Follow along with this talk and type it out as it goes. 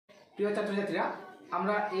প্রিয় ছাত্রছাত্রীরা,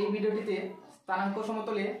 আমরা এই ভিডিওটিতে স্থানাঙ্ক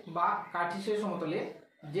সমতলে বা কার্টেসীয় সমতলে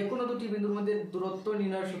যে কোনো দুটি বিন্দুর মধ্যে দূরত্ব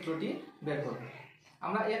নির্ণয়ের সূত্রটি বের করব।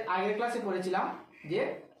 আমরা এর আগের ক্লাসে পড়েছিলাম যে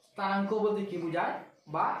স্থানাঙ্ক বলতে কি বোঝায়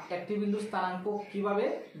বা একটি বিন্দুর স্থানাঙ্ক কিভাবে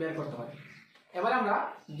বের করতে হয়। এবার আমরা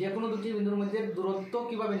যে কোনো দুটি বিন্দুর মধ্যে দূরত্ব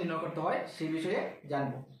কিভাবে নির্ণয় করতে হয় সেই বিষয়ে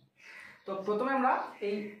জানব। তো প্রথমে আমরা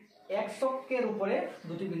এই এক্স অক্ষের উপরে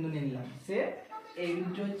দুটি বিন্দু নিয়ে নিলাম। সে এই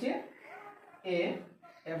বিন্দুটি হচ্ছে এ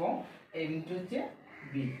এবং এই বিন্দুটি হচ্ছে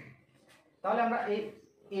বি। তাহলে আমরা এই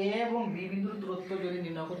এ এবং বি বিন্দুর দূরত্ব যদি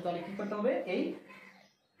নির্ণয় করি তাহলে কি করতে হবে, এই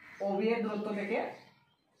ও বি এর দূরত্ব থেকে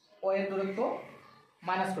ও এর দূরত্ব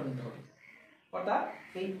মাইনাস করে নিতে হবে। অর্থাৎ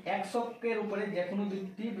এই এক্স অক্ষের উপরে যে কোনো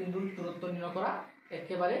দুটি বিন্দুর দূরত্ব নির্ণয় করা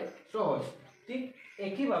একেবারে সহজ। ঠিক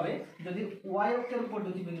একইভাবে যদি ওয়াই অক্ষের উপর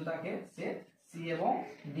দুটি বিন্দু থাকে, সে সি এবং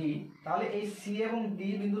ডি, তাহলে এই সি এবং ডি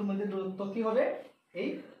বিন্দুর মধ্যে দূরত্ব কি হবে, এই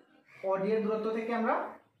ও ডি এর দূরত্ব থেকে আমরা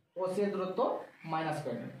ও সি এর দূরত্ব মাইনাস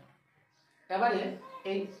করে নেব। এবারে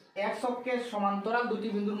এই এক্স অক্ষের সমান্তরাল দুটি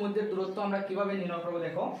বিন্দুর মধ্যে দূরত্ব আমরা কিভাবে নির্ণয় করব,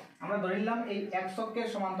 দেখো আমরা ধরে নিলাম এই এক্স অক্ষের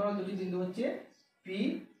সমান্তরাল দুটি বিন্দু হচ্ছে পি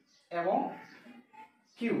এবং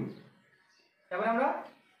কিউ। এবার আমরা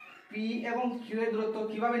পি এবং কিউ এর দূরত্ব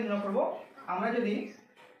কিভাবে নির্ণয় করব, আমরা যদি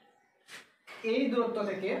এই দূরত্ব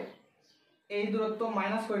থেকে এই দূরত্ব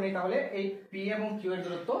মাইনাস করে নিই তাহলে এই পি এবং কিউ এর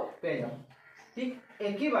দূরত্ব পেয়ে যাব। ঠিক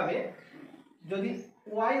একইভাবে যদি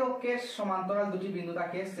ওয়াই অক্ষের সমান্তরাল দুটি বিন্দু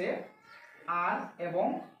থাকে, সে আর এবং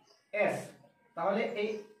এস, তাহলে এই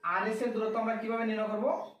আর এস এর দূরত্ব আমরা কিভাবে নির্ণয় করব,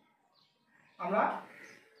 আমরা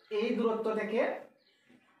এই দূরত্ব থেকে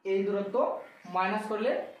এই দূরত্ব মাইনাস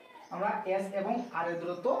করলে আমরা এস এবং আর এর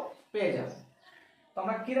দূরত্ব পেয়ে যাব। তো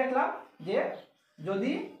আমরা কি দেখলাম যে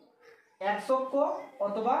যদি এক্স অক্ষ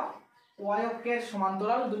অথবা ওয়াই অক্ষের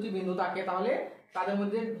সমান্তরাল দুটি বিন্দু থাকে তাহলে তাদের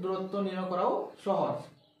মধ্যে দূরত্ব নির্ণয় করাও সহজ।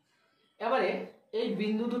 এবারে এই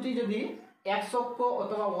বিন্দু দুটি যদি এক্স অক্ষ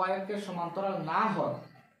অথবা ওয়াই অক্ষের সমান্তরাল না হয়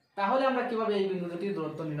তাহলে আমরা কিভাবে এই বিন্দু দুটির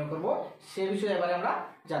দূরত্ব নির্ণয় করব সে বিষয়ে এবারে আমরা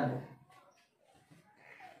জানব।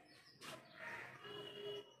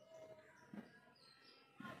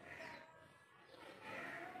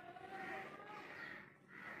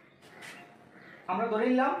 আমরা ধরে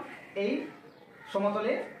নিলাম এই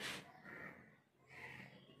সমতলে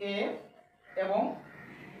এ এবং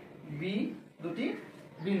বি দুটি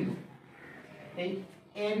বিন্দু। এই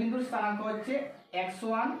এ বিন্দুর স্থানাঙ্ক হচ্ছে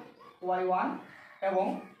x1 y1 এবং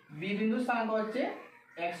বি বিন্দুর স্থানাঙ্ক হচ্ছে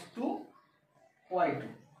x2 y2।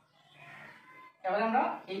 এবার আমরা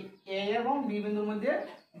এই এ এবং বি বিন্দুর মধ্যে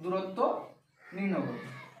দূরত্ব নির্ণয় করব।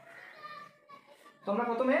 তোমরা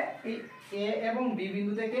প্রথমে এই এ এবং বি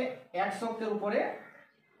বিন্দু থেকে এক্স অক্ষের উপরে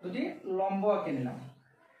দুটি লম্ব আঁকে নিলাম।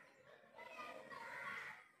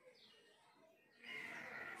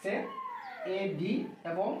 সে এ ডি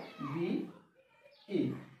এবং বি ই।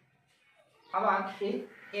 আবার এই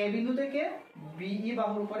এ বিন্দু থেকে বিই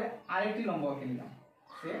বাহুর উপরে আরেকটি লম্ব আঁকে নিলাম,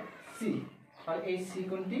 সে সি। তাহলে এই সি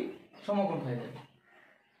কোণটি সমকোণ হয়ে যাবে।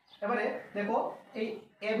 এবারে দেখো এই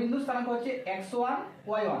এ বিন্দুর স্থানাঙ্ক হচ্ছে x1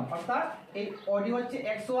 y1, অর্থাৎ এই ওডি হচ্ছে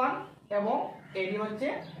x1 এবং এডি হচ্ছে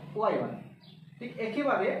y1। ঠিক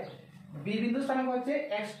একইভাবে বি বিন্দুর স্থানাঙ্ক হচ্ছে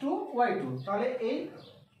x2 y2, তাহলে এই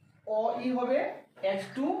ওই হবে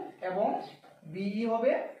x2 এবং বিই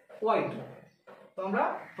হবে y2। তো আমরা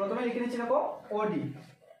প্রথমে লিখে নিচ্ছি, দেখো ওডি,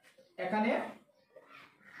 এখানে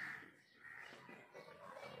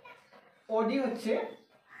ওডি হচ্ছে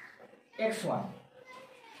x1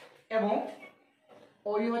 এবং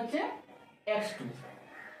ওই হচ্ছে x2,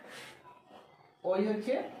 ওই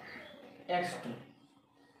হচ্ছে x2।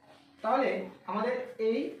 তাহলে আমাদের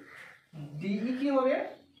এই ডিই কি হবে,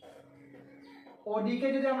 ওডি কে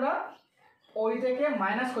যদি আমরা ওই থেকে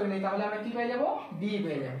মাইনাস করে নিই তাহলে আমরা কি পেয়ে যাব, ডি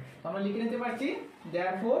পেয়ে যাব। তো আমরা লিখে নিতে পারছি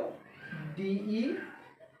therefore DE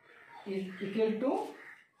is equal to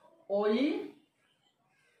ওই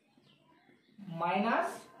মাইনাস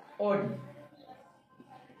ওডি।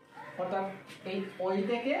 অর্থাৎ এই ওই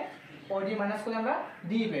থেকে ওডি মাইনাস করলে আমরা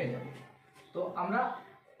ডি পেয়ে যাব। তো আমরা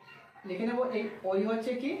লিখে নেব এই ওই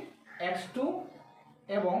হচ্ছে কি x2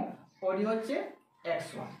 এবং ওডি হচ্ছে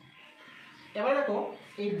x1। এবার দেখো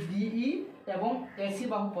এই ডিই এবং এসি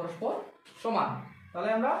বাহু পরস্পর সমান, তাহলে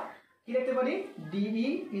আমরা কি লিখতে পারি, DE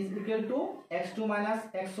is equal to x2 minus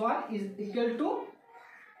x1 is equal to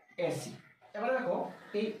AC. এবার দেখো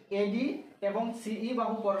এই এডি এবং সিই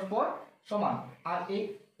বাহু পরস্পর সমান, আর এই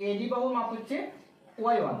এডি বাহুর মাপ হচ্ছে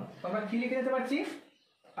y1। তো আমরা কি লিখে দিতে পারছি,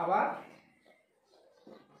 আবার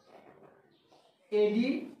এডি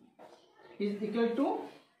ইজ ইকুয়াল টু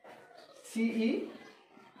সিই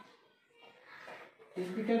ইজ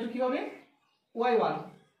ইকুয়াল টু কি হবে y1,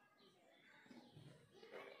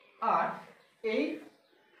 আর এই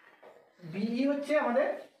বিই হচ্ছে আমাদের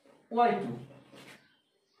y2,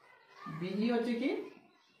 বিই হচ্ছে কি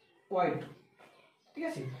y2, ঠিক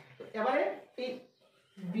আছে। তো এবারে এই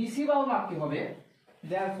বিসি বাহুর মাপ কি হবে,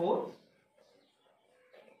 দেয়ারফর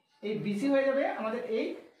এই বিসি হয়ে যাবে আমাদের এই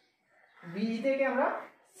বিই থেকে আমরা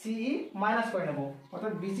সিই মাইনাস করে নেব,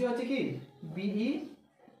 অর্থাৎ বিসি হচ্ছে কি বিই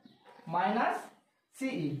মাইনাস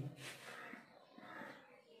সিই।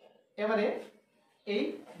 এবারে এই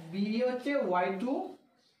বিই হচ্ছে y2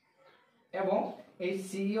 এবং এই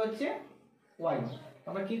সিই হচ্ছে y1,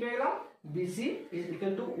 আমরা কি পেয়ে গেলাম, BC is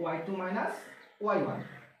equal to y2 minus y1।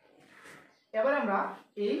 এবার আমরা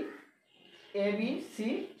এই এবিসি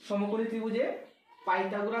সমকোণী ত্রিভুজে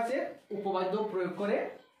পাইথাগোরাসের উপপাদ্য প্রয়োগ করে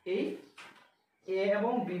এই এ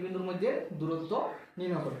এবং বি বিন্দুর মধ্যে দূরত্ব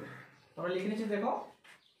নির্ণয় করব। আমরা লিখে নিচ্ছি, দেখো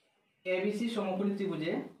এবিসি সমকোণী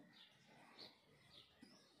ত্রিভুজে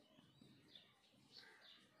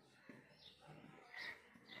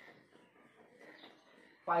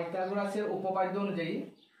পাইথাগোরাসের উপপাদ্য অনুযায়ী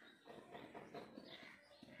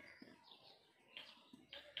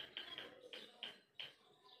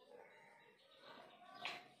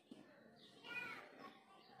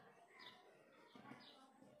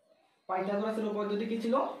পাইথাগোরাসের উপপাদ্যটি কি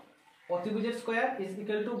ছিল, অতিভুজের স্কয়ার ইজ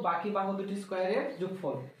ইকুয়াল টু বাকি বাহু দুটি স্কয়ারের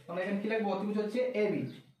যোগফল। আমরা এখানে কি লিখব, অতিভুজ হচ্ছে এবি,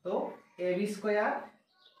 তো AB square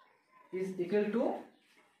is equal to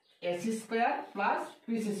AC square plus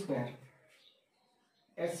BC square,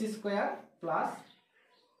 AC square plus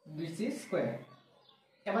BC square.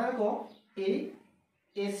 এবার দেখো এই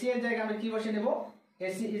এসি এর জায়গায় আমরা কি বসে নেব,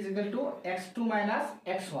 AC is equal to x2 minus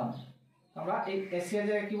x1, আমরা এই এসি এর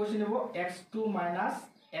জায়গায় কি বসে নেব, x2 minus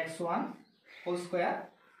x1 whole square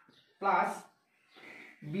plus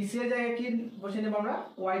BC এর জায়গায় কি বসে নেব আমরা,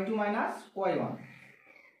 y2 minus y1,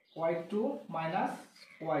 y2 minus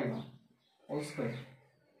y1 whole square.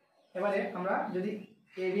 এবারে আমরা যদি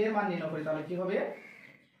এবি এর মান নির্ণয় করি তাহলে কি হবে,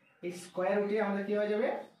 এই স্কয়ার উঠে আমাদের কি হয়ে যাবে,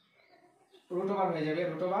 রুট ওভার হয়ে যাবে,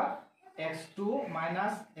 root over x2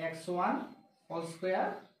 minus x1 whole square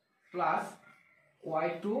plus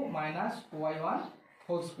y2 minus y1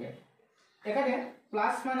 whole square. এখানে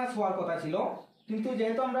প্লাস মাইনাস হওয়ার কথা ছিল, কিন্তু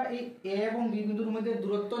যেহেতু আমরা এই এ এবং বি বিন্দুর মধ্যে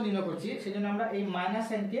দূরত্ব নির্ণয় করছি সেজন্য আমরা এই মাইনাস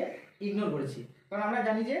সাইনকে ইগনোর করেছি, কারণ আমরা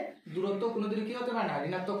জানি যে দূরত্ব কোনোদিন কি হতে পারে না,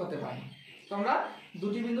 ঋণাত্মক হতে পারে। তো আমরা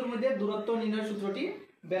দুটি বিন্দুর মধ্যে দূরত্ব নির্ণয়ের সূত্রটি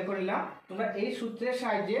বের করে নিলাম, তোমরা এই সূত্রের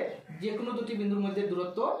সাহায্যে যে কোনো দুটি বিন্দুর মধ্যে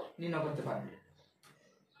দূরত্ব নির্ণয় করতে পারবে।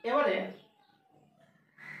 এবারে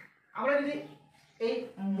আমরা যদি এই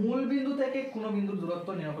মূল বিন্দু থেকে কোনো বিন্দুর দূরত্ব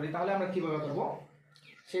নির্ণয় করি তাহলে আমরা কিভাবে করব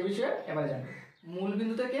সে বিষয়ে এবারে জানব। মূল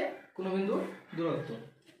বিন্দু থেকে কোনো বিন্দুর দূরত্ব,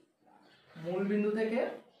 মূল বিন্দু থেকে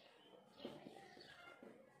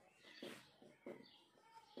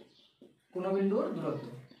কোনো বিন্দুর দূরত্ব,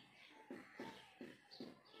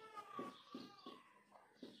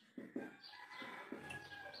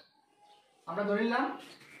 আমরা ধরে নিলাম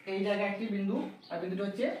এই জায়গায় একটি বিন্দু, আর বিন্দুটি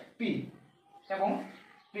হচ্ছে পি এবং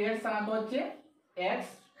পি এর স্থানাঙ্ক হচ্ছে x,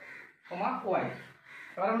 y।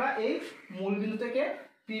 এবার আমরা এই মূল বিন্দু থেকে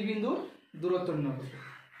পি বিন্দুর দূরত্ব নির্ণয় করব।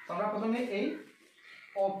 আমরা প্রথমে এই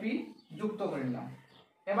OP যুক্ত করে নিলাম।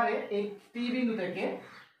 এবারে এই পি বিন্দু থেকে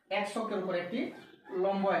x অক্ষের উপর একটি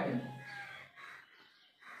লম্ব এঁকে নেব,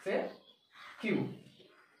 সে কিউ।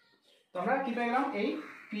 তো আমরা কি পেয়ে গেলাম, এই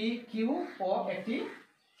পি কিউ ও একটি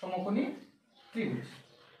সমকোণী ত্রিভুজ।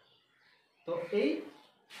 তো এই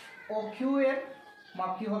OQ এর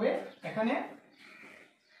মাপ কি হবে, এখানে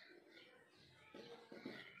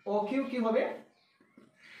OQ কি হবে,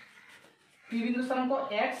 পি বিন্দু স্থানাঙ্ক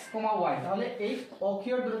x, y, তাহলে এই OQ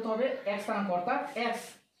এর দূরত্ব হবে x স্থানাঙ্ক, অর্থাৎ x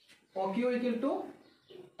OQ equal to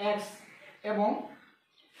x, এবং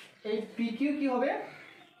এই PQ কি হবে,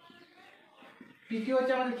 PQ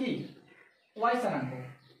হচ্ছে আমাদের কি y স্থানাঙ্ক,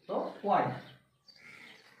 তো y।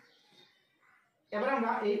 এবার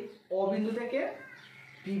আমরা এই O বিন্দু থেকে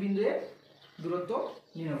P বিন্দু এর দূরত্ব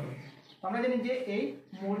নির্ণয় করব। আমরা জানি যে এই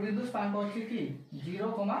মূল বিন্দু স্থানাঙ্ক হচ্ছে কি 0,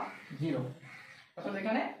 0, অর্থাৎ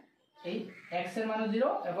এখানে এই x এর মানও 0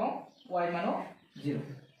 এবং y এর মানও 0।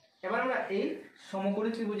 এবার আমরা এই সমকোণী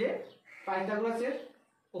ত্রিভুজে পাইথাগোরাসের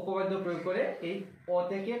উপপাদ্য প্রয়োগ করে এই O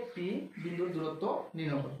থেকে P বিন্দুর দূরত্ব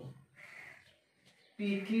নির্ণয় করব।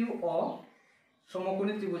 PQO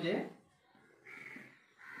সমকোণী ত্রিভুজে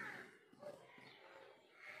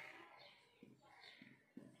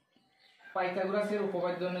পাইথাগোরাসের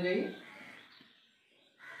উপপাদ্য অনুযায়ী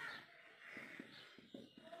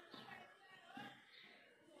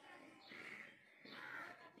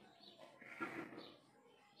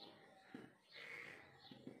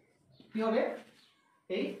কি হবে,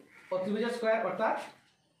 এই অতিভুজের স্কয়ার অর্থাৎ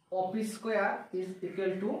OP square is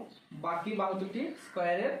equal to বাকি বাহু দুটি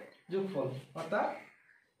স্কয়ারের যোগফল, অর্থাৎ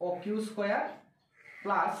O Q square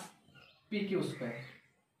plus P Q square.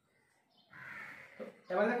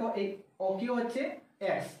 এবার দেখো এই ও কিউ হচ্ছে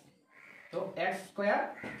এক্স, তো এক্স স্কোয়ার,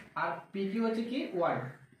 আর পি কিউ হচ্ছে কি ওয়াই,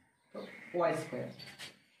 তো ওয়াই স্কোয়ার।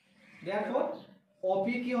 দেখো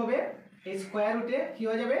ওপি কি হবে, এই স্কোয়ার রুটে কি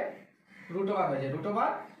হয়ে যাবে, রুট ওভার হয়ে যাবে, root over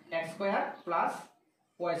x square plus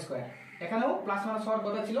Y square. এখানেও প্লাস মাইনাস হওয়ার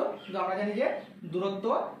কথা ছিল, কিন্তু আমরা জানি যে দূরত্ব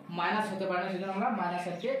মাইনাস হতে পারে না, সেজন্য আমরা মাইনাস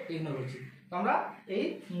এরকে ইগনোর করছি। তো আমরা এই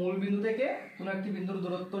মূল বিন্দু থেকে কোনো একটি বিন্দুর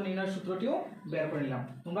দূরত্ব নির্ণয়ের সূত্রটিও বের করে নিলাম।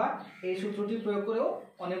 তোমরা এই সূত্রটি প্রয়োগ করেও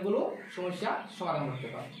অনেকগুলো সমস্যা সমাধান করতে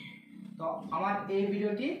পারো। তো আমার এই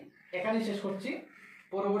ভিডিওটি এখানেই শেষ করছি।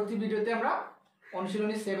 পরবর্তী ভিডিওতে আমরা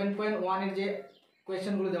অনুশীলনী 7.1 এর যে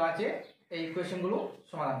কোয়েশ্চেনগুলো দেওয়া আছে এই কোয়েশ্চেনগুলো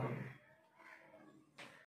সমাধান করব।